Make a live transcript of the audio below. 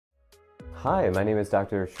Hi, my name is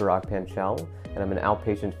Dr. Chirag Panchal, and I'm an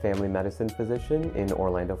outpatient family medicine physician in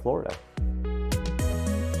Orlando, Florida.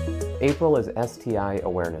 April is STI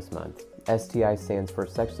Awareness Month. STI stands for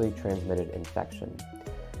Sexually Transmitted Infection.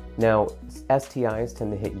 Now, STIs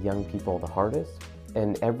tend to hit young people the hardest,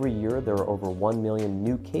 and every year there are over 1 million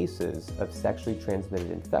new cases of sexually transmitted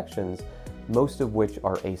infections, most of which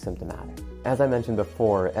are asymptomatic. As I mentioned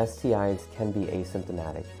before, STIs can be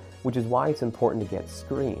asymptomatic, which is why it's important to get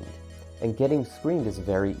screened. And getting screened is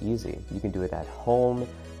very easy. You can do it at home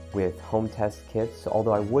with home test kits,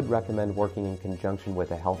 although I would recommend working in conjunction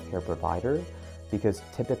with a healthcare provider because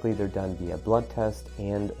typically they're done via blood test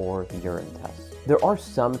and/or urine tests. There are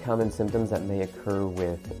some common symptoms that may occur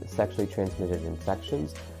with sexually transmitted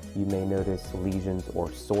infections. You may notice lesions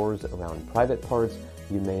or sores around private parts.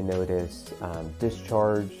 You may notice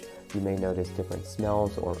discharge. You may notice different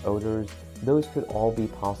smells or odors. Those could all be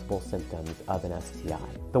possible symptoms of an STI.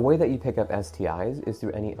 The way that you pick up STIs is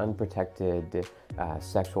through any unprotected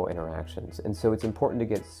sexual interactions. And so it's important to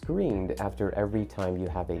get screened after every time you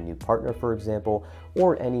have a new partner, for example,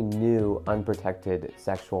 or any new unprotected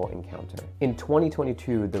sexual encounter. In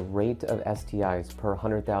 2022, the rate of STIs per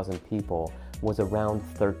 100,000 people was around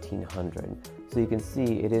 1,300. So you can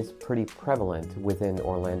see it is pretty prevalent within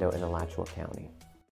Orlando and Alachua County.